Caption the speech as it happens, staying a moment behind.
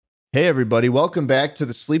Hey, everybody. Welcome back to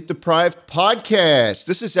the Sleep Deprived podcast.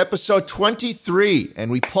 This is episode 23, and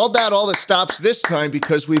we pulled out all the stops this time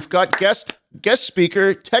because we've got guest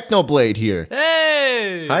speaker Technoblade here.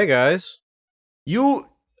 Hey! Hi, guys. No,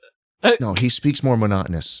 he speaks more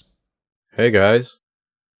monotonous. Hey, guys.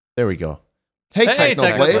 There we go. Hey, Hey,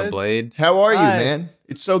 Technoblade. Technoblade. How are you, Hi. man?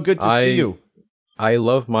 It's so good to see you. I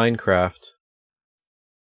love Minecraft.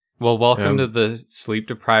 Well, welcome to the Sleep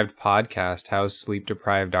Deprived podcast. How sleep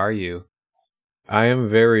deprived are you? I am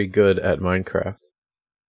very good at Minecraft.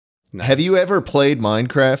 Nice. Have you ever played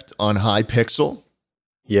Minecraft on Hypixel?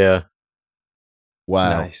 Yeah.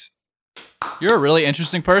 Wow. Nice. You're a really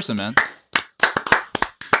interesting person, man. I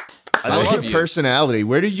like love your you. personality.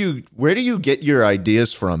 Where do you get your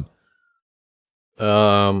ideas from?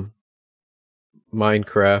 Minecraft.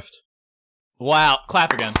 Wow.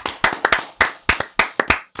 Clap again.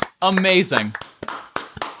 Amazing.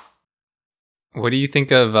 What do you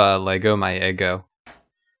think of Lego My Ego?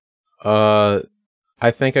 I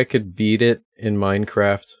think I could beat it in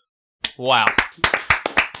Minecraft. Wow.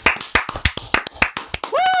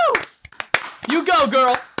 Woo! You go,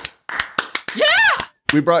 girl. Yeah!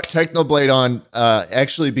 We brought Technoblade on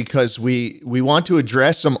actually because we want to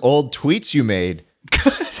address some old tweets you made.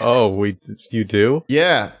 Oh, you do?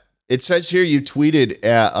 Yeah. It says here you tweeted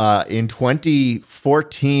in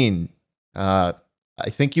 2014. I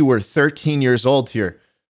think you were 13 years old here.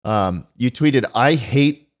 You tweeted, "I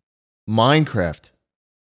hate Minecraft."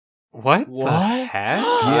 What the What? heck?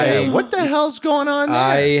 Yeah. What the hell's going on there?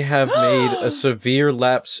 I have made a severe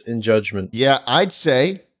lapse in judgment. Yeah, I'd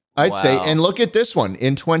say. Wow. And look at this one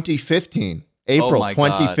in 2015. April my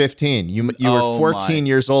God. 2015. You Oh were 14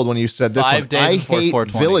 years old when you said this 5 one. days I before hate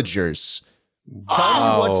 420. villagers.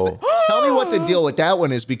 Wow. Tell me what the deal with that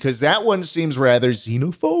one is, because that one seems rather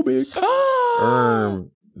xenophobic.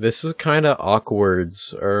 This is kind of awkward.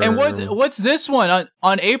 And what's this one?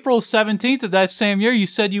 On April 17th of that same year, you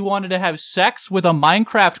said you wanted to have sex with a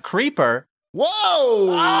Minecraft creeper. Whoa!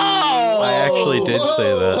 Oh! I actually did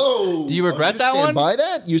say that. Whoa! Do you regret that stand one? by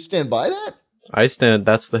that? You stand by that? I stand.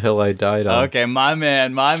 That's the hill I died on. Okay, my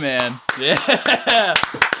man. Yeah.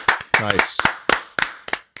 Nice.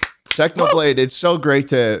 Technoblade, it's so great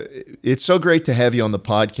to have you on the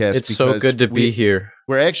podcast. It's so because good to be here.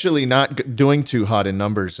 We're actually not doing too hot in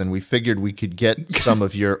numbers, and we figured we could get some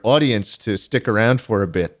of your audience to stick around for a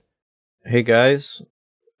bit. Hey, guys.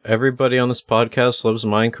 Everybody on this podcast loves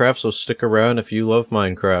Minecraft, so stick around if you love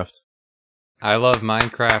Minecraft. I love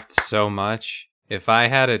Minecraft so much. If I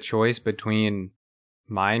had a choice between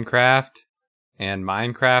Minecraft and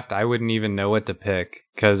Minecraft, I wouldn't even know what to pick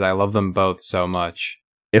because I love them both so much.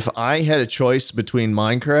 If I had a choice between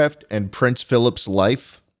Minecraft and Prince Philip's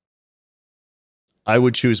life, I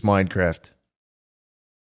would choose Minecraft.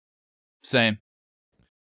 Same.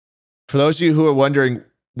 For those of you who are wondering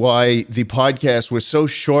why the podcast was so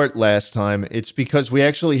short last time, it's because we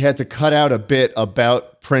actually had to cut out a bit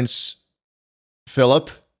about Prince Philip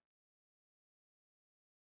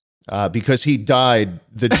because he died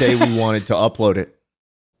the day we wanted to upload it.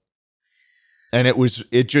 And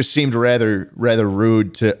it just seemed rather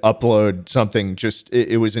rude to upload something.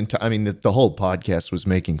 The whole podcast was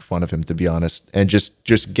making fun of him, to be honest, and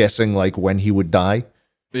just guessing like when he would die.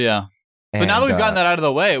 Yeah. But And, now that we've gotten that out of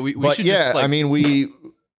the way, we should just like... we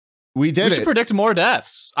did we should predict more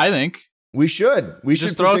deaths, I think. We should. We should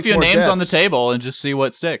Just throw a predict few more names on the deaths. table and just see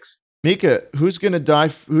what sticks. Mika, who's gonna die?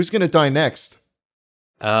 Who's gonna die next?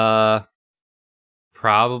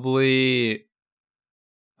 Probably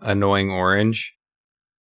Annoying Orange.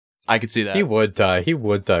 I could see that. He would die.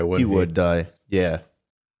 Wouldn't he? He would die. Yeah.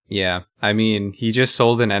 Yeah, I mean, he just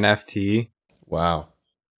sold an NFT. Wow.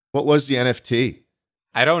 What was the NFT?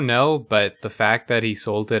 I don't know, but the fact that he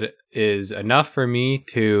sold it is enough for me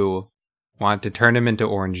to want to turn him into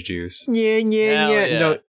orange juice. Hell yeah.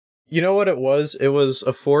 No, you know what it was? It was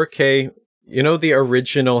a 4K. You know the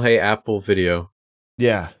original Hey Apple video?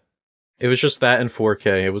 Yeah. It was just that in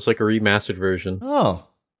 4K. It was like a remastered version. Oh.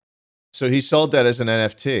 So he sold that as an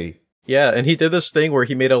NFT. Yeah, and he did this thing where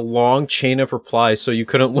he made a long chain of replies, so you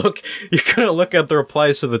couldn't look at the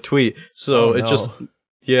replies to the tweet. So Oh, no.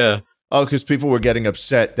 yeah. Oh, because people were getting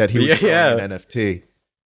upset that he was selling an NFT.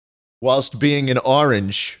 Whilst being an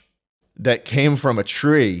orange that came from a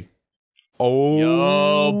tree, Oh,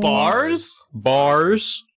 Yo, bars?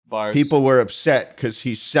 Bars. people were upset because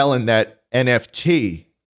he's selling that NFT.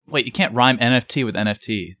 Wait, you can't rhyme NFT with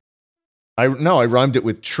NFT. I rhymed it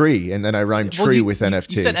with tree, and then I rhymed tree with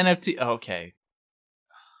NFT. You said NFT. Oh, okay.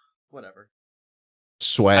 Whatever.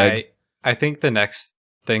 Swag. I think the next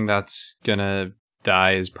thing that's gonna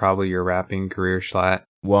die is probably your rapping career, Schlatt.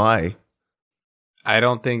 Why? I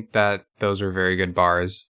don't think that those are very good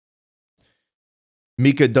bars.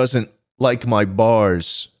 Mika doesn't like my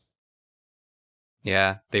bars.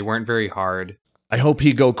 Yeah, they weren't very hard. I hope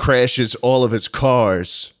he go crashes all of his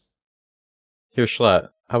cars. Here, Schlatt.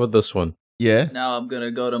 How about this one? Yeah? Now I'm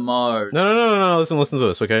gonna go to Mars. No. Listen to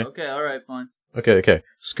this, okay? Okay, alright, fine. Okay.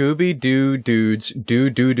 Scooby-Doo dudes do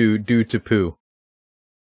to poo.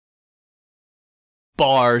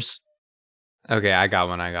 Bars. Okay, I got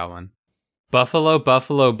one. Buffalo,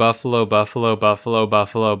 buffalo, buffalo, buffalo, buffalo,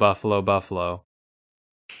 buffalo, buffalo, buffalo.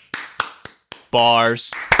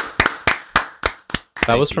 Bars.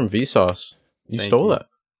 That was from Vsauce. You Thank stole you. that.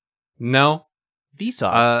 No.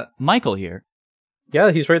 Vsauce. Michael here.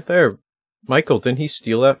 Yeah, he's right there. Michael, didn't he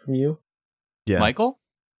steal that from you? Yeah. Michael?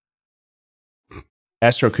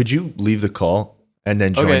 Astro, could you leave the call and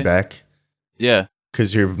then join Okay. back? Yeah.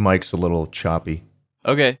 Because your mic's a little choppy.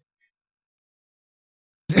 Okay.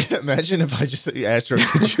 Imagine if I just said, Astro,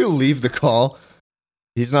 could you leave the call?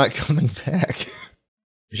 He's not coming back.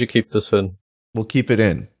 You should keep this in. We'll keep it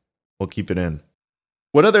in.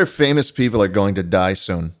 What other famous people are going to die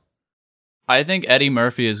soon? I think Eddie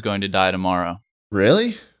Murphy is going to die tomorrow.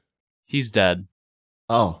 Really? He's dead.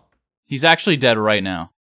 Oh. He's actually dead right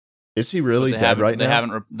now. Is he really But dead right they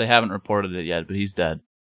now? They haven't reported it yet, but he's dead.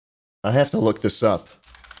 I have to look this up.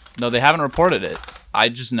 No, they haven't reported it. I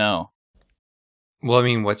just know. Well, I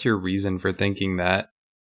mean, what's your reason for thinking that?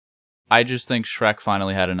 I just think Shrek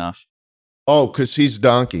finally had enough. Oh, because he's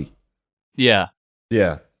Donkey. Yeah.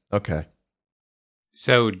 Yeah. Okay.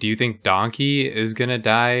 So, do you think Donkey is gonna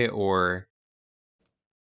die, or...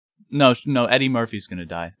 No, Eddie Murphy's gonna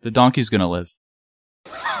die. The donkey's gonna live.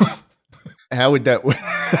 How would that work?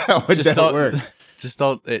 Just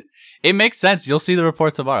don't. It makes sense. You'll see the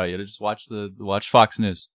report tomorrow. You just watch Fox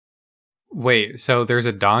News. Wait, so there's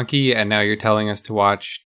a donkey, and now you're telling us to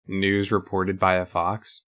watch news reported by a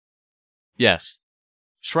fox? Yes.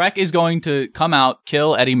 Shrek is going to come out,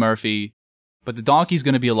 kill Eddie Murphy, but the donkey's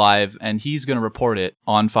going to be alive, and he's going to report it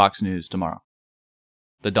on Fox News tomorrow.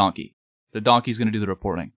 The donkey. The donkey's going to do the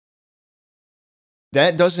reporting.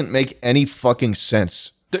 That doesn't make any fucking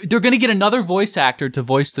sense. They're going to get another voice actor to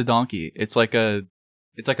voice the donkey. It's like a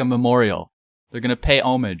memorial. They're going to pay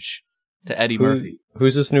homage to Eddie Murphy.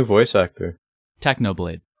 Who's this new voice actor?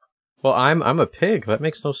 Technoblade. Well, I'm a pig. That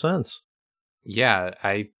makes no sense. Yeah,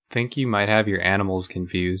 I think you might have your animals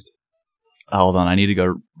confused. Hold on, I need to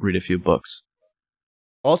go read a few books.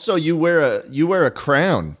 Also, you wear a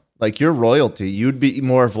crown. Like, you're royalty. You'd be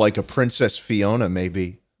more of like a Princess Fiona,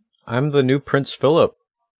 maybe. I'm the new Prince Philip.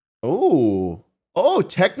 Oh,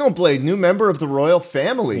 Technoblade, new member of the royal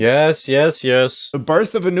family. Yes. The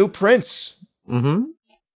birth of a new prince. Mm-hmm.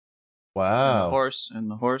 Wow.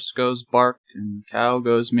 And the horse goes bark, and the cow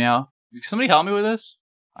goes meow. Can somebody help me with this?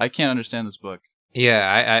 I can't understand this book.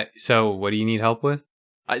 Yeah, so what do you need help with?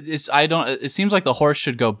 It seems like the horse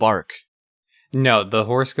should go bark. No, the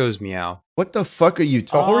horse goes meow. What the fuck are you A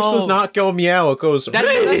talking? horse does not go meow. It goes. That's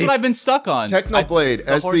what I've been stuck on. Technoblade,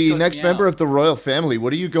 as horse the goes next meow. member of the royal family,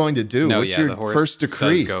 what are you going to do? No, What's yeah, your the horse first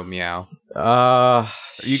decree? does go meow. Are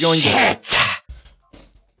you going to?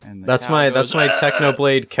 And the That's cow my goes,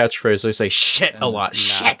 Technoblade catchrise. I say shit a lot. Nah,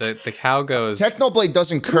 Shit. the cow goes... Technoblade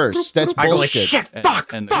doesn't curse. That's I go like bullshit. shit. And-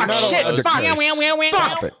 Fuck. and the Fuck. cow Shit. goes, Fuck.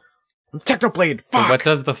 Stop it. Technoblade. But Fuck. what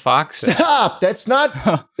does the fox say? Stop. That's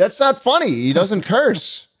not funny. He doesn't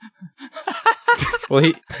curse.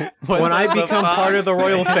 Well, What when I does the become fox part of the say?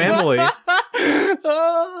 royal family,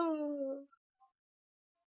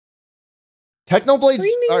 Technoblade's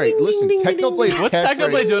all right. Listen, Technoblade's What's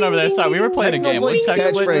Technoblade doing over there? Sorry, we were playing a game. What's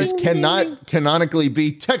Technoblade's Technoblade catchphrase cannot canonically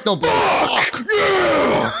be Technoblade. Fuck.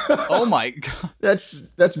 Oh my god.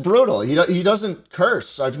 That's brutal. He doesn't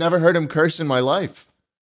curse. I've never heard him curse in my life.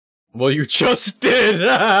 well, you just did.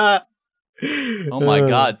 Oh my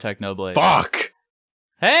god, Technoblade. Fuck.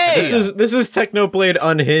 Hey! This is Technoblade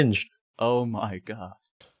unhinged. Oh my god.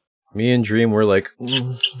 Me and Dream were like,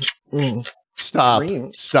 Stop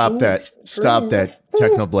Dream. that. Stop that,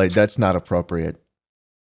 Technoblade. That's not appropriate.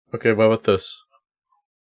 okay, what about this?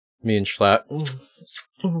 Me and Schlatt.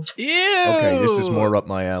 Ew! Okay, this is more up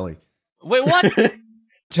my alley. Wait, what?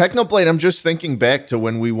 Technoblade, I'm just thinking back to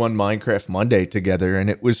when we won Minecraft Monday together, and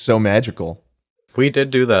it was so magical. We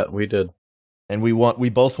did do that. We did. And we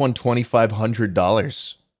both won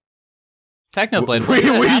 $2,500. Technoblade. We when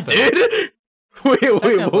did that happen? did?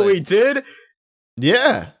 Wait, what we did?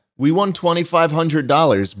 Yeah, we won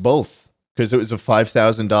 $2,500 both because it was a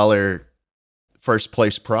 $5,000 first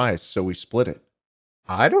place prize, so we split it.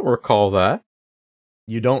 I don't recall that.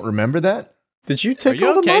 You don't remember that? Did you Are take you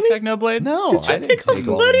all the okay, money? Technoblade? No, Did you I didn't take all take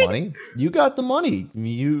the all money? the money. You got the money.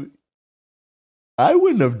 I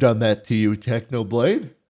wouldn't have done that to you,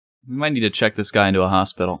 Technoblade. We might need to check this guy into a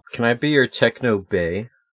hospital. Can I be your techno bae?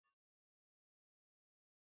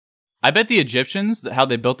 I bet the Egyptians, how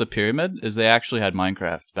they built the pyramid, is they actually had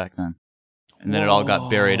Minecraft back then. And then it all got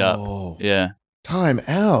buried up. Whoa. Yeah. Time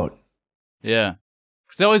out. Yeah.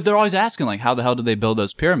 Because they're always asking, like, how the hell did they build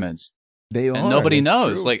those pyramids? They are. And nobody that's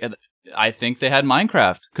knows. true. Like, I think they had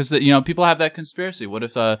Minecraft. Because, people have that conspiracy. What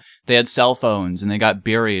if they had cell phones and they got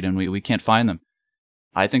buried and we can't find them?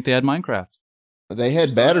 I think they had Minecraft. They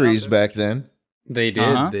had batteries back then. They did.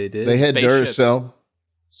 Uh-huh. They did. They had Spaceships. Duracell.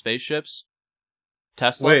 Spaceships?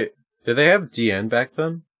 Tesla? Wait, did they have DN back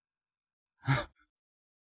then?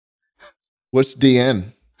 What's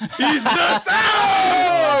DN? He's nuts!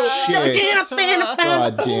 Oh, shit.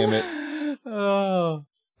 God damn it. Oh.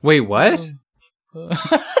 Wait, what?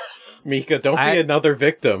 Mika, don't I- be another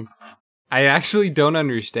victim. I actually don't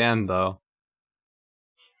understand though.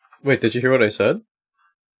 Wait, did you hear what I said?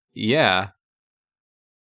 Yeah.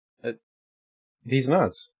 He's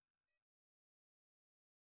nuts.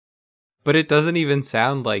 But it doesn't even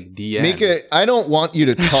sound like DN. Mika, I don't want you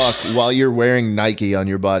to talk while you're wearing Nike on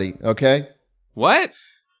your body, okay? What?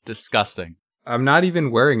 Disgusting. I'm not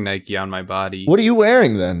even wearing Nike on my body. What are you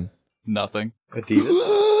wearing then? Nothing. Adidas?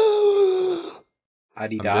 I'm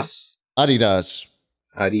Adidas? just- Adidas.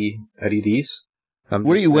 Adidas? I'm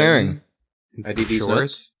What are just you saying. wearing? And some Adidas shorts,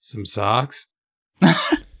 nuts? some socks.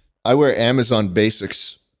 I wear Amazon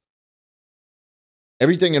Basics.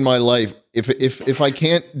 Everything in my life, if I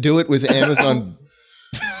can't do it with Amazon,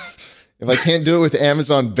 if I can't do it with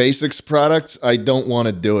Amazon Basics products, I don't want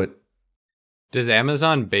to do it. Does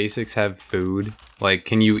Amazon Basics have food? Like,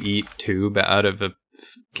 can you eat food out of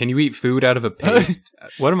a paste?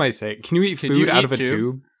 What am I saying? Can you eat Can food you out eat of a tube?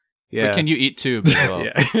 tube? Yeah. But can you eat tube as well?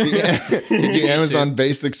 Yeah. The Amazon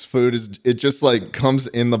Basics food it just like comes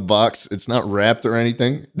in the box. It's not wrapped or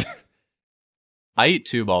anything. I eat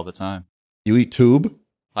tube all the time. You eat tube.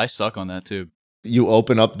 I suck on that tube. You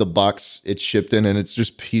open up the box it's shipped in, and it's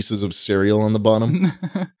just pieces of cereal on the bottom.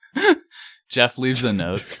 Jeff leaves a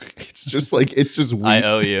note. It's just wheat. I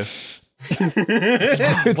owe you.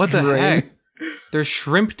 It's What the grain. heck? There's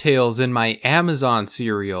shrimp tails in my Amazon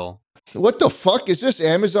cereal. What the fuck is this?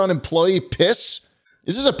 Amazon employee piss?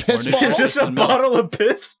 Is this a piss Morning. bottle? Is this a No. bottle of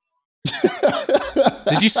piss?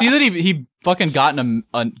 Did you see that he fucking got in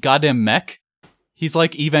a goddamn mech? He's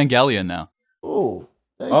like Evangelion now. Oh,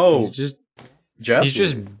 Oh, He's just Jeff. he's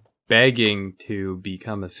just begging to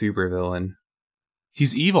become a supervillain.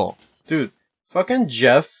 He's evil. Dude, fucking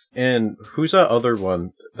Jeff and who's that other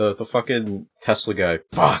one? The fucking Tesla guy.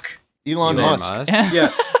 Fuck. Elon Musk.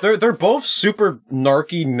 Yeah, they're both super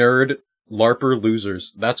narky nerd LARPer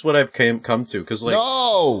losers. That's what I've come to because like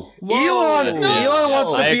No. Elon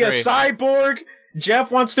wants to I be a agree. cyborg.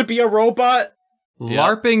 Jeff wants to be a robot.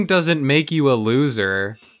 LARPing doesn't make you a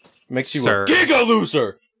loser. Makes you Sir. a giga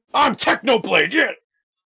loser. I'm Technoblade. Yeah.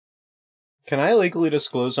 Can I legally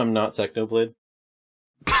disclose I'm not Technoblade?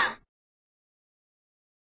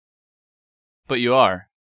 But you are,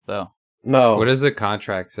 though. No. What does the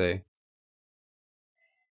contract say?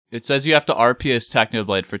 It says you have to RP as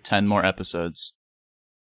Technoblade for 10 more episodes.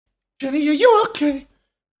 Jenny, are you okay?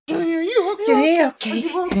 Jenny, are you okay? Jenny, okay.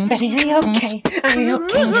 Jenny, okay. Are you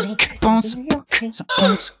okay?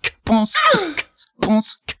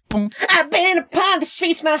 I've been upon the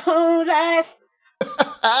streets my whole life.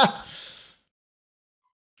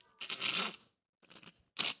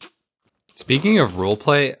 Speaking of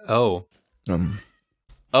roleplay,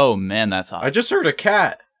 Oh man, that's hot. I just heard a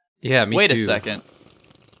cat. yeah, me Wait too. a second.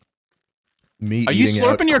 Me Are you eating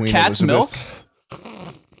out slurping your Queen cat's Elizabeth.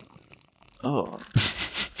 Oh.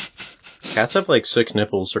 Cats have like 6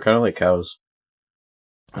 nipples. They're kind of like cows.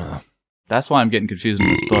 That's why I'm getting confused in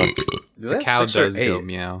this book. The Cow does go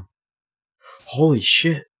meow. Holy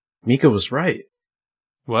shit. Mika was right.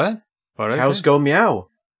 What? What did I Cows say? go meow.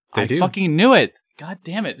 They I do. fucking knew it. God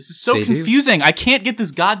damn it. This is so They do. confusing. I can't get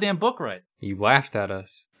this goddamn book right. You laughed at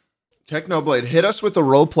us. Technoblade, hit us with a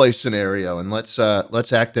roleplay scenario and let's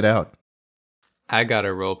act it out. I got a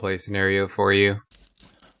roleplay scenario for you.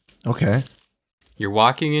 Okay. You're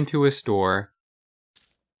walking into a store,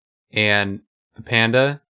 and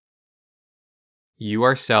Panda, you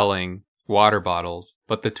are selling water bottles.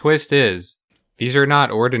 But the twist is, these are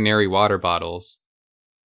not ordinary water bottles.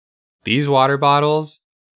 These water bottles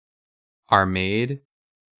are made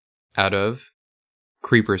out of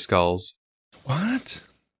creeper skulls. What?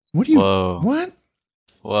 What do you? Whoa. What?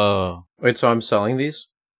 Whoa. Wait, so I'm selling these?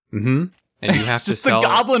 Mm-hmm. And you have It's to just sell. the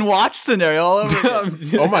Goblin Watch scenario all over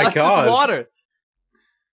again. Oh my That's god. just water.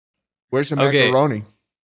 Where's the Okay. macaroni?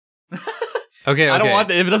 Okay, I don't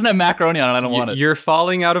want if it doesn't have macaroni on it. I don't want it. You're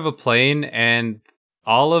falling out of a plane, and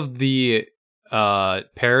all of the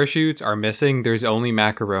parachutes are missing. There's only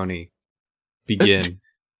macaroni. Begin.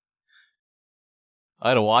 I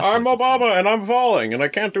had to watch. I'm it this time. Obama, and I'm falling, and I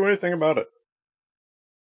can't do anything about it.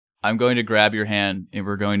 I'm going to grab your hand, and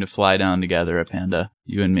we're going to fly down together, a panda.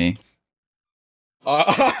 You and me.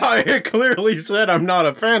 I clearly said I'm not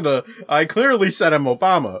a panda. I clearly said I'm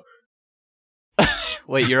Obama.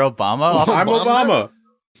 Wait, you're Obama? I'm Obama.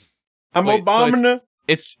 I'm Wait, so Obama.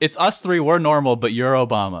 It's us three. We're normal, but you're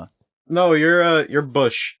Obama. No, you're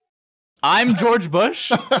Bush. I'm George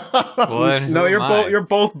Bush. What? No, Who am I? you're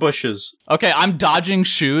both Bushes. Okay, I'm dodging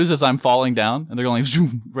shoes as I'm falling down, and they're going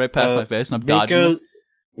zoom, right past my face, and I'm dodging. them.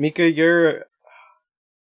 Mika, you're.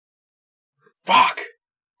 Fuck.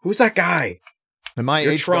 Who's that guy? Am I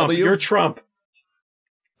You're HW? Trump. You're Trump.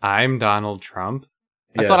 I'm Donald Trump.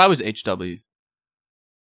 I thought I was HW.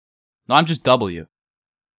 No, I'm just W.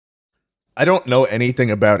 I don't know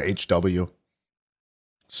anything about HW.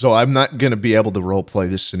 So I'm not going to be able to roleplay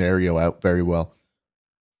this scenario out very well.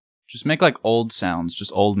 Just make like old sounds,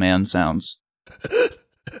 just old man sounds.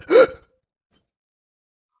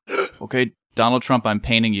 Okay, Donald Trump, I'm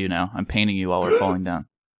painting you now. I'm painting you while we're falling down.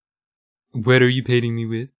 What are you painting me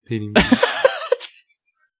with? Painting me.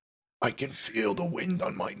 I can feel the wind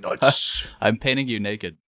on my nuts. I'm painting you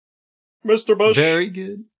naked. Mr. Bush. Very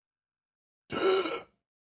good.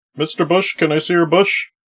 Mr. Bush, can I see your bush?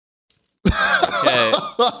 Okay.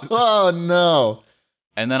 Oh, no.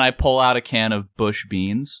 And then I pull out a can of Bush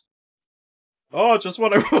beans. Oh, just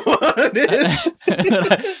what I wanted. And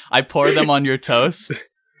then I pour them on your toast.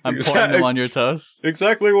 I'm pouring them on your toast.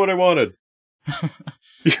 Exactly what I wanted.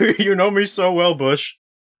 You know me so well, Bush.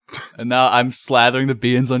 And now I'm slathering the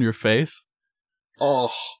beans on your face.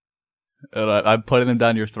 Oh. And I'm putting them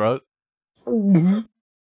down your throat. And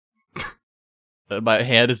my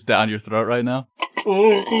hand is down your throat right now.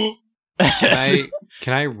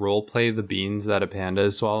 Can I role play the beans that a panda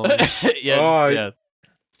is swallowing? Yeah, yeah.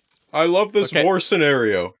 I love this Okay. war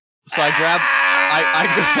scenario. So I grab.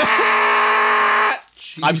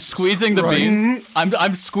 I'm squeezing the beans.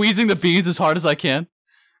 I'm squeezing the beans as hard as I can.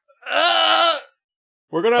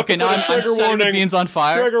 We're gonna have Okay, to now put a I'm trigger setting warning. the beans on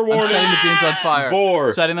fire. Trigger warning. I'm setting the beans on fire.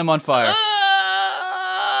 Vor. Setting them on fire.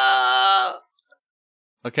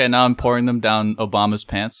 Okay, now I'm pouring them down Obama's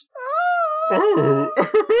pants.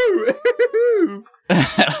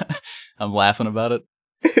 I'm laughing about it.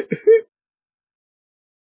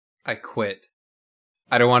 I quit.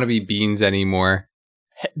 I don't want to be beans anymore.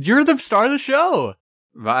 You're the star of the show.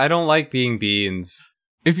 But I don't like being beans.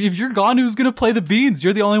 If you're gone, who's gonna play the beans?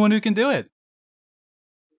 You're the only one who can do it.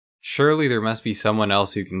 Surely there must be someone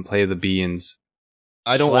else who can play the beans.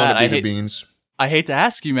 I don't Schlatt, want to I be the hate- beans. I hate to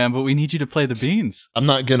ask you, man, but we need you to play the beans. I'm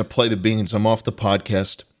not going to play the beans. I'm off the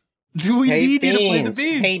podcast. We need you to play the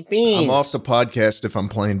beans. Hey, Beans. I'm off the podcast if I'm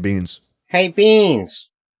playing beans. Hey, Beans.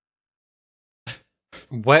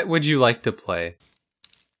 What would you like to play?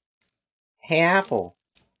 Hey, Apple.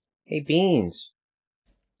 Hey, Beans.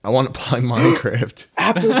 I want to play Minecraft.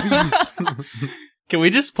 Applebee's. Can we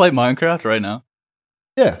just play Minecraft right now?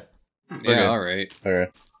 Yeah. Yeah, Okay. alright.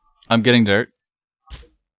 Okay. I'm getting dirt.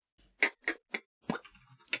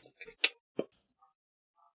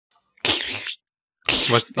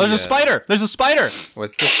 What's the, There's a spider! There's a spider!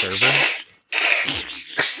 What's the server?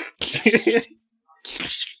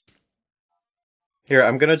 Here,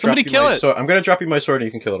 I'm gonna Somebody drop you kill my it. sword. I'm gonna drop you my sword and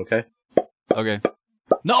you can kill it, okay? Okay.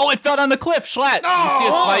 No, it fell down the cliff! Schlatt! You see,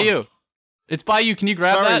 it's by you. It's by you. Can you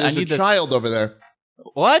grab Sorry, that? I there's need a this. child over there.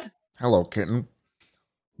 What? Hello, kitten.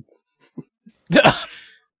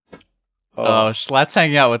 Oh, Schlatt's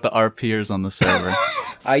hanging out with the RPers on the server.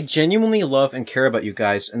 I genuinely love and care about you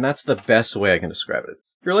guys, and that's the best way I can describe it.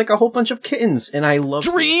 You're like a whole bunch of kittens, and I love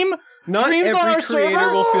you. Dream? Not Dream's every on our creator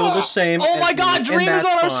server? will feel the same. Oh as my me, god, and Dream is that's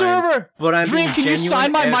on our fine. server! But I'm Dream, being can you genuine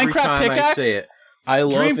sign my every Minecraft time pickaxe? I say it. I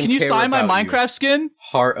love Dream, and can you care sign my about Minecraft you. skin?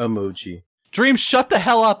 Heart emoji. Dream, shut the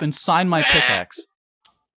hell up and sign my pickaxe.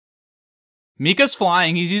 Mika's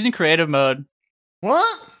flying. He's using creative mode.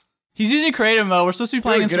 What? He's using creative mode. We're supposed to be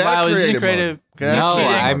playing in Dude, get out survival. He's using creative creative. mode. Get out No,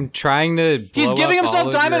 creative mode. I'm trying to blow He's giving up himself all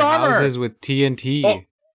of diamond your armor. houses with TNT. Oh.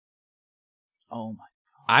 Oh my.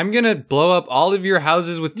 I'm gonna blow up all of your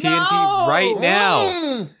houses with TNT No! right now.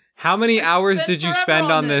 Mm. How many I hours spent did you forever spend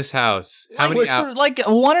on on this. this house? How Like, many for hours? like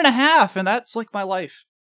 1.5, and that's like my life.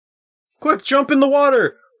 Quick, jump in the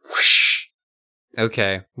water! Whoosh.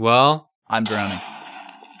 Okay, well, I'm drowning.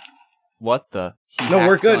 What the? He No,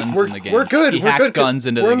 we're hacked good. guns We're in the game. good. He We're hacked good. guns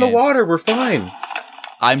into We're the in game. the water. We're fine.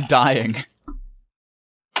 I'm dying.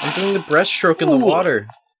 I'm doing the breaststroke in the Ooh. water.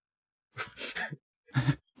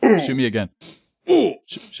 Shoot me again.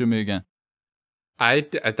 Shoot me again.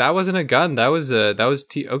 That wasn't a gun. That was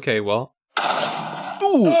okay, well.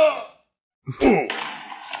 Ooh.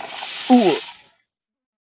 Ooh.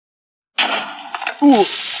 Ooh.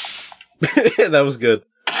 That was good.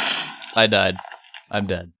 I died. I'm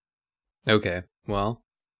dead. Okay, well.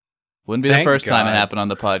 Wouldn't be the Thank first time it God. happened on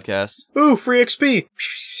the podcast. Ooh, free XP.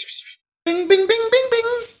 Bing, bing, bing, bing, bing.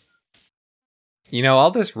 You know,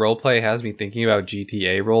 all this roleplay has me thinking about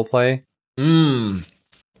GTA roleplay.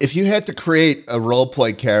 If you had to create a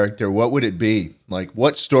roleplay character, what would it be? Like,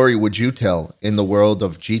 what story would you tell in the world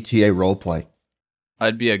of GTA roleplay?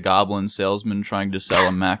 I'd be a goblin salesman trying to sell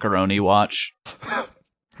a macaroni watch.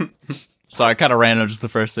 Sorry, kind of random, just the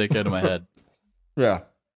first thing that came to my head. Yeah.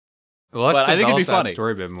 Well, let's But I think it'd be develop that funny.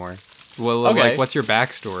 story a bit more. Well, Okay. like, what's your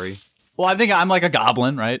backstory? Well, I think I'm like a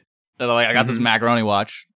goblin, right? That I got this macaroni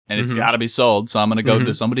watch, and it's Mhm. got to be sold, so I'm going to go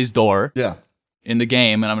to somebody's door Yeah. in the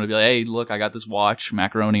game, and I'm going to be like, hey, look, I got this watch,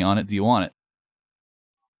 macaroni on it, do you want it?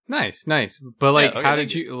 Nice. But like, okay, how thank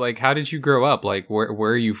did you grow up? Like, where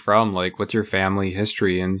are you from? Like, what's your family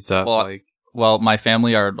history and stuff? Well, like, Well, my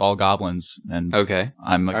family are all goblins, and okay.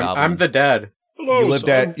 I'm a goblin. I'm the dad. Hello,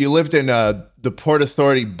 You lived in the Port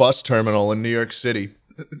Authority bus terminal in New York City.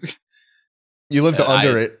 You lived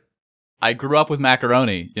under it. I grew up with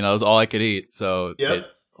macaroni, it was all I could eat, so Yep. it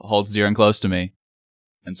holds dear and close to me.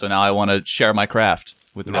 And so now I want to share my craft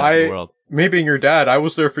with the rest of the world. Me being your dad, I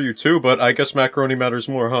was there for you too, but I guess macaroni matters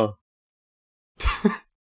more, huh?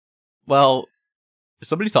 Well, is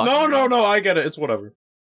somebody talking? No, I get it. It's whatever.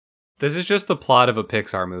 This is just the plot of a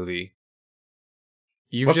Pixar movie.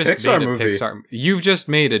 What Pixar movie? You've just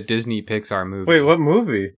made a Disney Pixar movie. Wait, what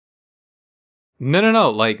movie? No.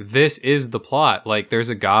 Like, this is the plot. Like, there's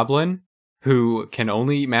a goblin who can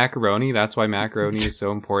only eat macaroni. That's why macaroni is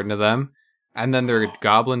so important to them. And then their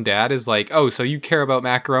goblin dad is like, oh, so you care about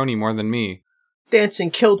macaroni more than me. Dancing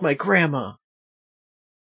killed my grandma.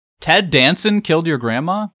 Ted Danson killed your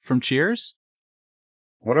grandma from Cheers?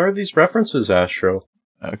 What are these references, Astro?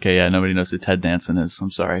 Okay, yeah, nobody knows who Ted Danson is.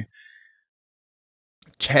 I'm sorry.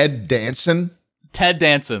 Ted Danson? Ted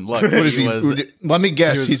Danson, look, What is he? Let me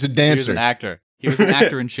guess. He's a He was dancer. an actor. He was an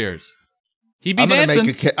actor in Cheers. He'd be I'm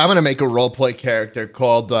dancing. gonna make a roleplay character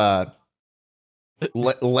called Lance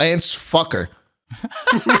Fucker.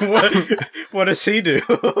 What does he do?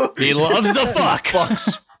 He loves the fuck.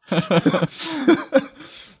 Fucks.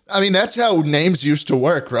 I mean, that's how names used to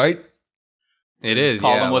work, right? It is,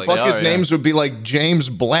 call yeah. them what like- they are. Fuckers' names would be like James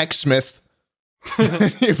Blacksmith.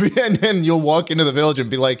 And then you'll walk into the village and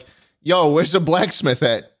be like, yo, where's the blacksmith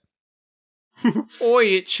at? Oi,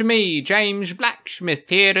 it's me, James Blacksmith,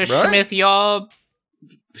 here to Right? smith your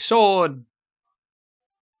sword.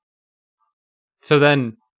 So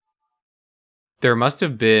then, there must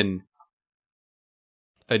have been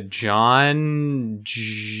a John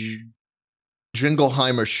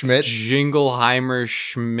Jingleheimer Schmidt. Jingleheimer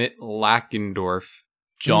Schmidt Lackendorf.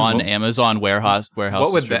 John, What- Amazon warehouse what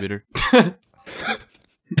would distributor.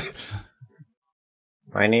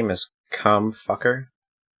 My name is Fucker.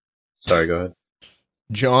 Sorry, go ahead.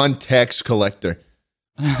 John Tax Collector.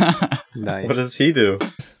 Nice. What does he do?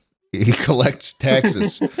 He collects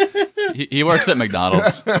taxes. He works at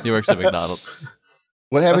McDonald's.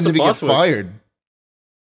 What happens That's a if you plot get twist. fired?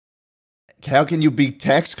 How can you be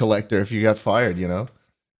tax collector if you got fired,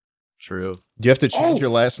 True. Do you have to change your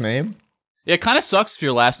last name? Yeah, it kind of sucks if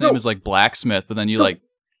your last name is like Blacksmith, but then you like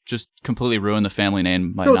just completely ruin the family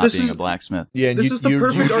name by not being a blacksmith. Yeah, and This is the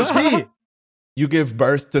perfect RP. You give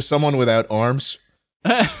birth to someone without arms,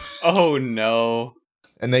 Oh no.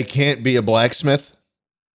 and they can't be a blacksmith.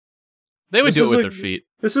 They would This do it is with like- their feet.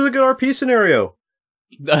 This is a good RP scenario.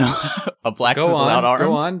 A blacksmith without arms.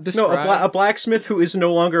 Go on. No, Describe. a blacksmith who is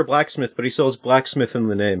no longer a blacksmith, but he still has blacksmith in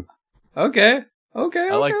the name. Okay. I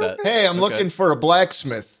like that. Hey, I'm Okay. looking for a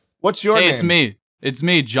blacksmith. What's your Hey, name? it's me. It's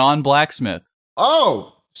me, John Blacksmith.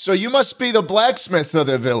 Oh, so you must be the blacksmith of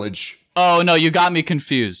the village. Oh no, you got me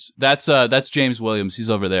confused. That's James Williams. He's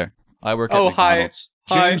over there. I work at Oh, hi. McDonald's.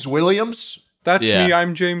 James Williams? That's Yeah. me.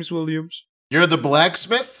 I'm James Williams. You're the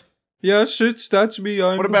blacksmith? Yes, that's me.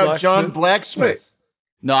 I'm What about John Blacksmith?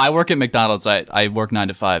 No, I work at McDonald's. I work 9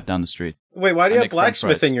 to 5 down the street. Wait, why do I you have make French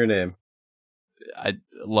blacksmith fries. in your name?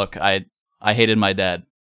 I hated my dad.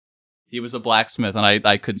 He was a blacksmith, and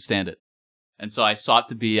I couldn't stand it. And so I sought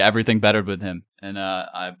to be everything better with him, and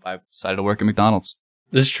I decided to work at McDonald's.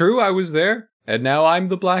 This is true. I was there, and now I'm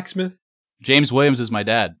the blacksmith. James Williams is my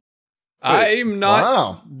dad. I'm not.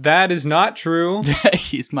 Wow. That is not true.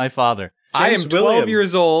 He's my father. I am James 12 William.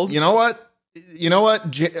 years old. You know what?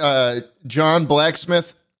 John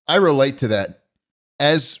Blacksmith, I relate to that.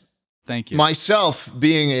 As Thank you. Myself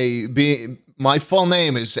being my full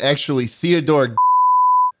name is actually Theodore.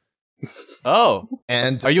 Oh,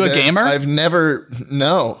 And are you a gamer?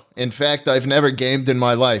 No. In fact, I've never gamed in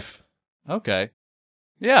my life. okay.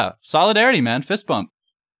 Yeah, solidarity, man. Fist bump.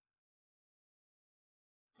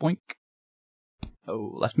 Boink.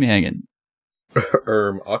 Oh, left me hanging.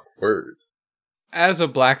 Awkward. As a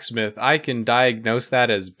blacksmith, I can diagnose that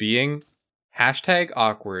as being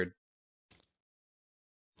 #awkward.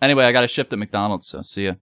 Anyway, I got a shift at McDonald's, so see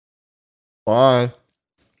ya. Bye.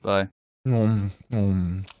 Bye.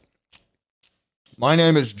 My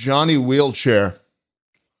name is Johnny Wheelchair.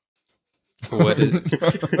 What is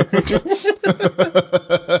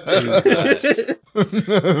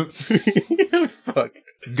Fuck.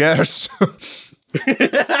 Guess.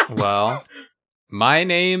 Well, my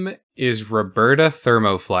name is Roberta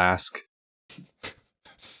Thermoflask.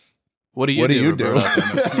 What do you What do do? you do?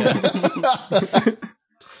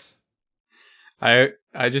 Roberta?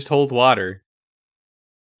 I just hold water.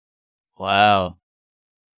 Wow.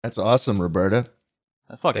 That's awesome, Roberta.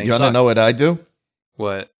 That fucking You want to sucks. know what I do?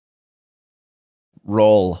 What?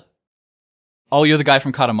 Roll. Oh, you're the guy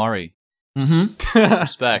from Katamari. Mm-hmm.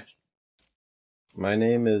 Respect. My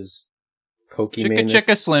name is Chicka Pokemon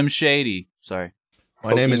chicka Slim Shady. Sorry.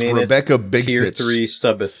 My name is Pokemon Rebecca Big Tier Tits. 3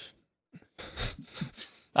 Subbeth.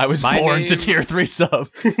 I was My born to name- tier 3 sub.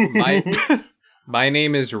 My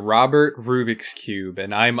name is Robert Rubik's Cube,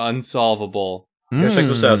 and I'm unsolvable. Yeah, check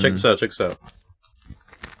this out, check this out, check this out.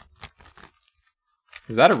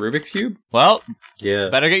 Is that a Rubik's Cube? Well, Yeah.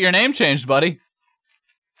 better get your name changed, buddy.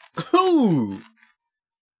 Ooh!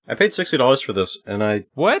 I paid $60 for this, and I...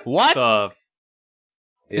 What? What?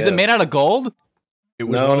 Is it made out of gold? It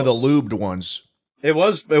was No. one of the lubed ones. It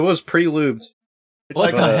was pre-lubed. It's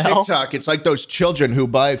What like the on hell? TikTok. It's like those children who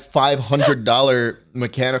buy $500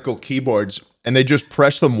 mechanical keyboards and they just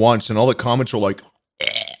press them once, and all the comments are like,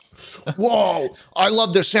 "Eh. Whoa, I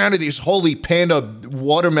love the sound of these holy panda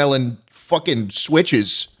watermelon fucking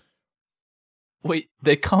switches. Wait,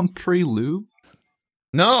 they come pre-lube?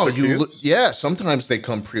 No, The cubes? yeah, sometimes they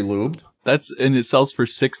come pre-lubed. And it sells for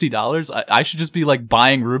 $60? I should just be like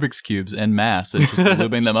buying Rubik's Cubes en masse and just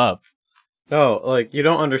lubing them up. No, like, you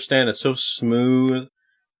don't understand. It's so smooth.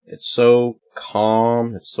 It's so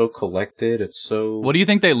calm. It's so collected. It's so... What do you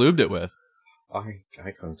think they lubed it with?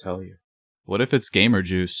 I couldn't tell you. What if it's gamer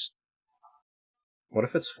juice? What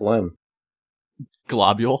if it's phlegm?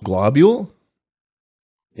 Globule? Globule?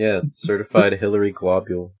 Yeah, certified Hillary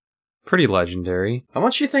globule. Pretty legendary. How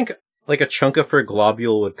much do you think, like, a chunk of her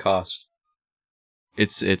globule would cost?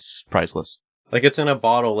 It's priceless. Like, it's in a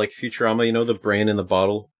bottle, like Futurama, you know the brain in the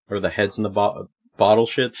bottle? Or the heads in the bottle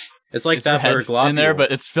shits? It's like It's that, her but head her globule. in there,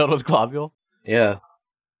 but it's filled with globule. Yeah.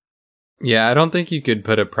 Yeah, I don't think you could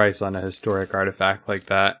put a price on a historic artifact like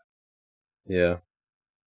that. Yeah.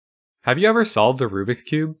 Have you ever solved a Rubik's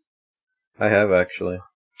Cube? I have, actually.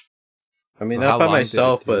 I mean, How not by long did it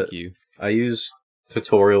myself, take but you? I use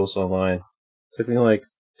tutorials online. Took me like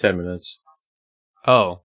 10 minutes.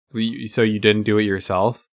 Oh, so you didn't do it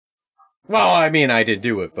yourself? Well, I mean, I did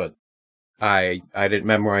do it, but I didn't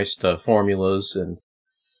memorize the formulas and,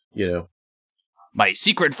 you know. My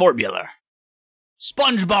secret formula.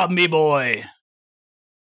 SpongeBob, me boy.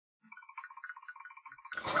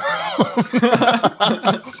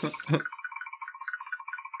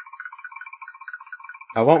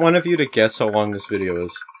 I want one of you to guess how long this video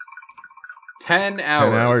is. 10 10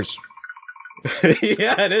 hours. hours.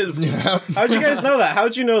 Yeah, it is. Yeah. How'd you guys know that?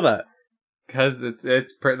 How'd you know that? Because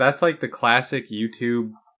that's like the classic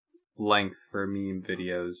YouTube length for meme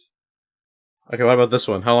videos. Okay, what about this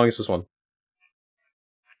one? How long is this one?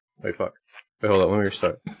 Wait, fuck. Wait, hold on. Let me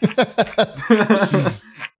restart.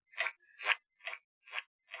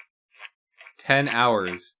 10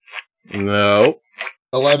 hours. No.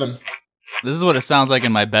 11. This is what it sounds like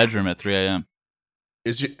in my bedroom at 3 a.m.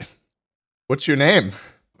 What's your name?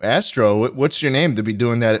 Astro, what's your name to be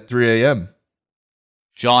doing that at 3 a.m.?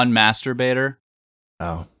 John Masturbator.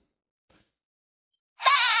 Oh.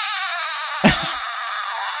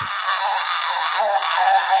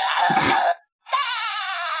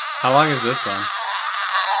 How long is this one?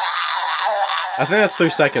 I think that's 3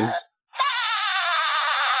 seconds.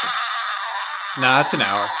 Nah, it's an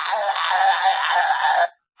hour.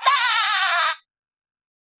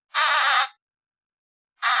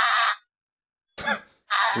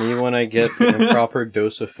 Me when I get the improper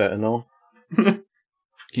dose of fentanyl. Can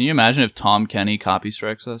you imagine if Tom Kenny copy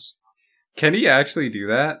strikes us? Can he actually do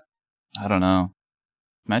that? I don't know.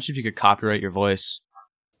 Imagine if you could copyright your voice.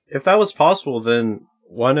 If that was possible, then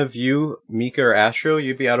one of you, Mika or Astro,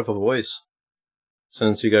 you'd be out of a voice.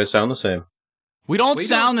 Since you guys sound the same. We don't We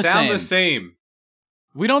sound don't the sound same. the same.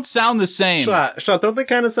 We don't sound the same. Shot, don't they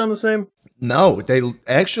kind of sound the same? No, they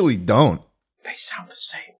actually don't. They sound the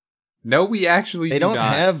same. No, we actually They do don't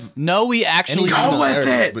not. have No, we any actually Go with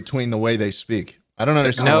similarities it! between the way they speak. I don't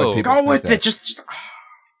understand No. why people Go think with that. it. Just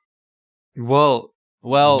Well,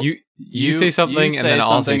 Well, you say something, you and then say I'll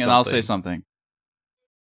something, say and I'll say something.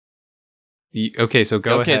 something. Okay, so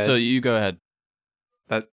go okay, ahead. so you go ahead.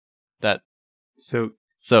 So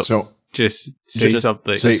So just say Just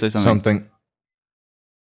something. say say something. something.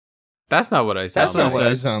 That's not what I said. That's not what what I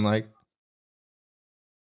I said. sound like.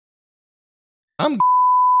 I'm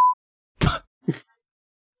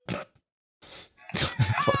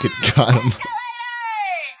fucking got him.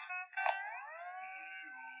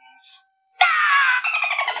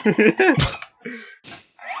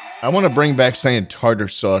 I want to bring back saying tartar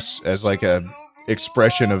sauce as like a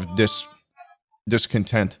expression of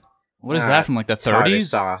discontent. What is that from like the 30s?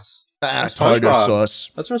 sauce. Ah, That's tartar SpongeBob. sauce.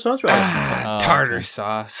 That's from SpongeBob. Ah, Oh, tartar okay.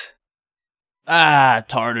 sauce.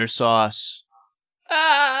 Tartar sauce.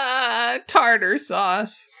 Tartar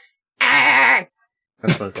sauce. That's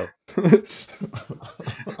SpongeBob.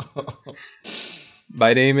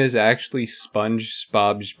 My name is actually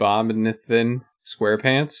SpongeBob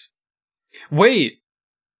SquarePants. Wait.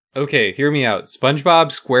 Okay, hear me out. SpongeBob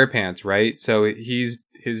SquarePants, right? So his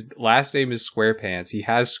last name is SquarePants. He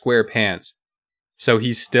has square pants. So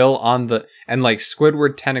he's still on the and like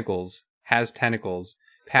Squidward tentacles has tentacles.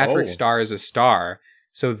 Patrick Oh. Star is a star.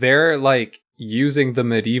 So they're like using the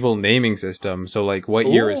medieval naming system. So like what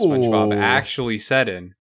year is SpongeBob Ooh. actually set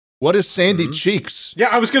in? What is Sandy Mhm. Cheeks? Yeah,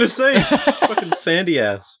 I was gonna say fucking sandy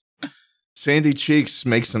ass. Sandy Cheeks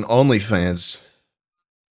makes an OnlyFans.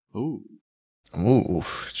 Ooh. Ooh,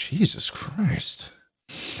 Jesus Christ.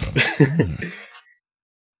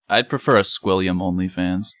 I'd prefer a Squilliam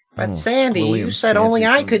OnlyFans. But Oh, Sandy, you Squilliam's said only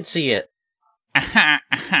fancy I food. could see it.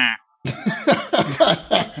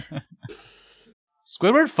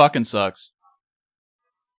 Squidward fucking sucks.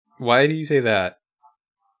 Why do you say that?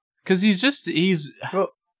 Because he's He has his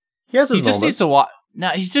he just moments. needs to watch. No,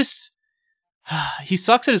 he's just he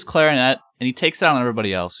sucks at his clarinet and he takes it out on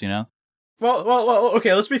everybody else. You know. Well,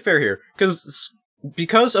 okay, let's be fair here.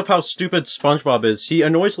 Because of how stupid SpongeBob is, he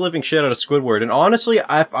annoys the living shit out of Squidward. And honestly,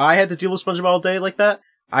 if I had to deal with SpongeBob all day like that,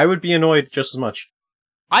 I would be annoyed just as much.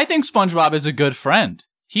 I think SpongeBob is a good friend.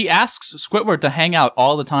 He asks Squidward to hang out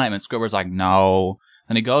all the time, and Squidward's like, "No."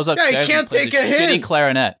 And he goes upstairs can't and plays take a a shitty hint.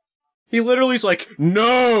 clarinet. He literally is like,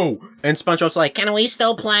 no! And SpongeBob's like, Can we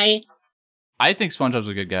still play? I think SpongeBob's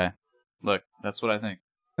a good guy. Look, that's what I think.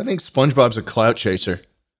 I think SpongeBob's a clout chaser.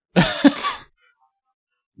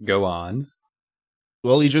 Go on.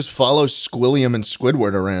 Well, he just follows Squilliam and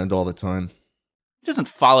Squidward around all the time. He doesn't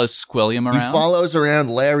follow Squilliam He around. follows around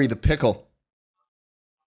Larry the Pickle.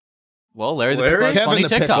 Well, Larry the Larry? Pickle has Kevin funny the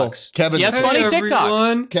Pickle. TikToks. Kevin he the has Pickle. funny Hey,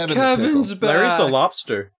 TikToks. Kevin the Kevin's Pickle. back. Larry's the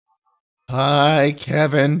lobster. Hi,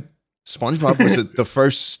 Kevin. SpongeBob was the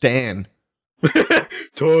first Stan.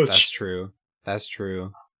 That's true. That's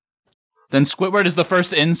true. Then Squidward is the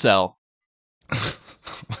first incel.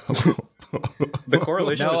 The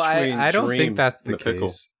correlation No, between I don't Dream think that's and the Pickle.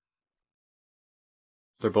 case.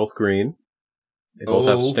 They're both green. They both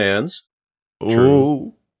have Oh. stands.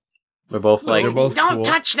 Ooh. They're both like... They're both Don't cool.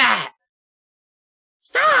 touch that!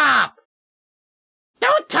 Stop!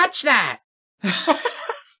 Don't touch that!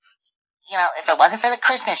 You know, if it wasn't for the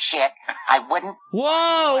Christmas shit, I wouldn't.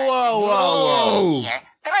 Whoa, whoa, whoa, Here.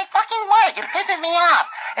 Then I fucking work. It pisses me off.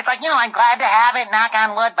 It's like, I'm glad to have it, knock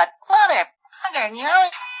on wood, but motherfucker,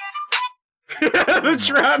 the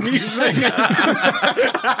trap music.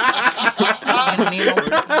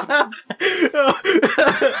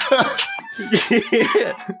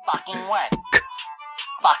 fucking wet.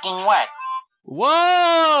 Fucking wet.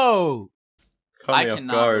 Whoa! Caught I me off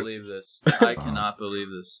cannot guard. believe this. I cannot believe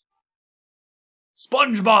this.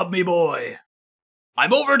 SpongeBob, me boy.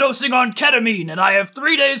 I'm overdosing on ketamine and I have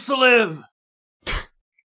 3 days to live.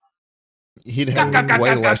 He'd have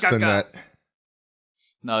way less than that.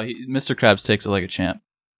 No, Mr. Krabs takes it like a champ.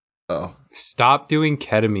 Oh. Stop doing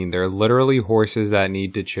ketamine. They're literally horses that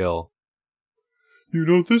need to chill.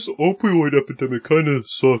 This opioid epidemic kind of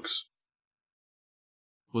sucks.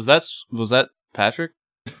 Was that Patrick?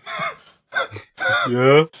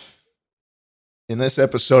 Yeah. In this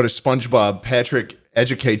episode of SpongeBob, Patrick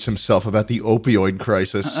educates himself about the opioid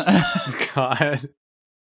crisis. God.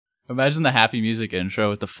 Imagine the happy music intro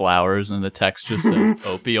with the flowers and the text just says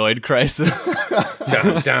opioid crisis.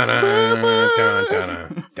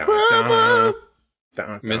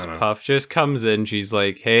 Miss Puff just comes in. She's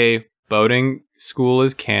like, hey, boating school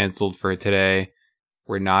is canceled for today.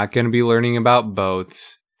 We're not going to be learning about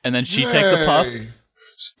boats. And then she takes a puff.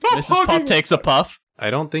 Mrs. Puff takes a puff. I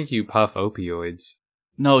don't think you puff opioids.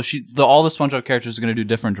 No, all the SpongeBob characters are going to do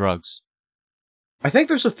different drugs. I think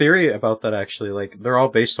there's a theory about that actually. Like they're all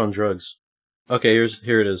based on drugs. Okay,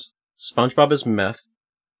 here it is. SpongeBob is meth.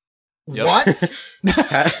 Yep. What?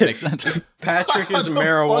 Makes sense. Patrick is How the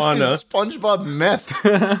marijuana. fuck is SpongeBob meth.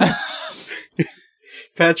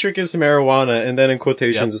 Patrick is marijuana, and then in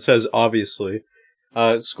quotations Yep. it says obviously.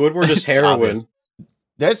 Squidward is heroin. Obvious.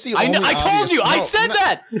 That's the only I told obvious- you. I no, said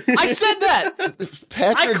that. I said that.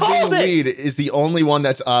 Patrick I called being it. weed is the only one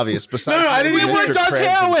that's obvious. Besides, No, I didn't maybe even- Squidward Mr. does Krabs and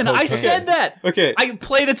heroin. I cocaine. said that. Okay, I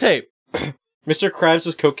play the tape. Mr. Krabs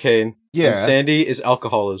is cocaine. Yeah. And Sandy is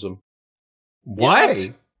alcoholism. What?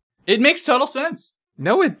 Why? It makes total sense.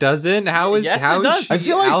 No, it doesn't. How is Yes, how it is does. she I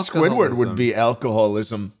feel like Squidward alcoholism? would be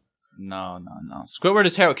alcoholism. No. Squidward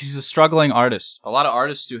is heroin because he's a struggling artist. A lot of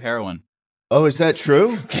artists do heroin. Oh, is that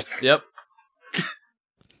true? Yep.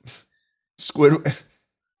 Squidward.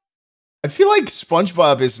 I feel like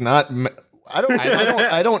SpongeBob is not. I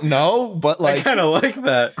don't know, but I like kind of like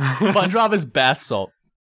that. SpongeBob is bath salt.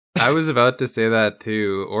 I was about to say that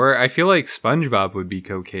too. Or I feel like SpongeBob would be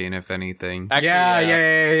cocaine, if anything. Actually,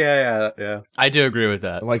 Yeah. I do agree with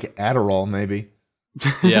that. like Adderall, maybe.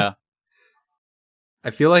 Yeah. I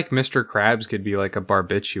feel like Mr. Krabs could be like a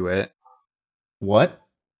barbiturate. What?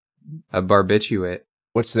 A barbiturate.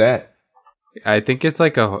 What's that? I think it's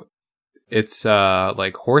like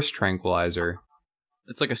like horse tranquilizer.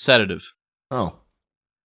 It's like a sedative. Oh,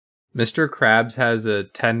 Mr. Krabs has a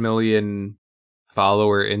 10 million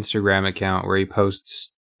follower Instagram account where he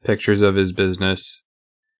posts pictures of his business.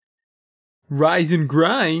 Rise and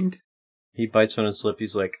grind. He bites on his lip.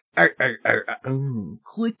 He's like, "Arr, arr, arr, arr, mm."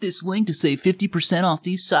 Click this link to save 50% off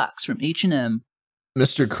these socks from H&M.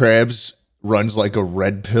 Mr. Krabs runs like a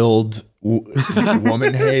red-pilled,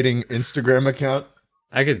 woman-hating Instagram account.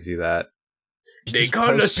 I could see that. They Just call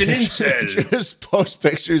post us an pictures- incel. Just post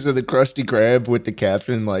pictures of the Krusty Krab with the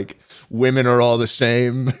caption like "Women are all the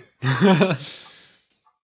same."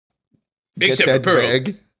 Except Get for that Pearl.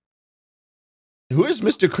 bag. Who is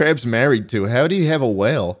Mr. Krabs married to? How do you have a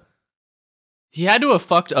whale? He had to have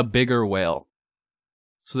fucked a bigger whale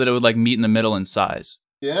so that it would like meet in the middle in size.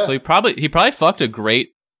 Yeah. So he probably fucked a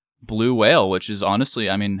great blue whale, which is honestly,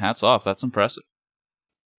 I mean, hats off. That's impressive.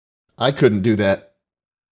 I couldn't do that.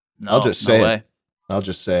 No, I'll just say no it. way. I'll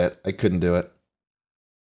just say it. I couldn't do it.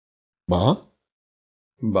 Huh?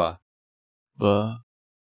 Bah. Bruh.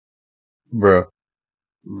 Bro.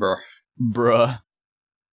 Bruh.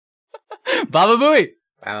 Baba Booey!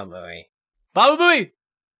 Oh boy. Baba Booey!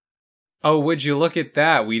 Oh, would you look at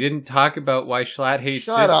that? We didn't talk about why Schlatt hates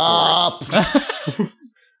Shut Discord. up.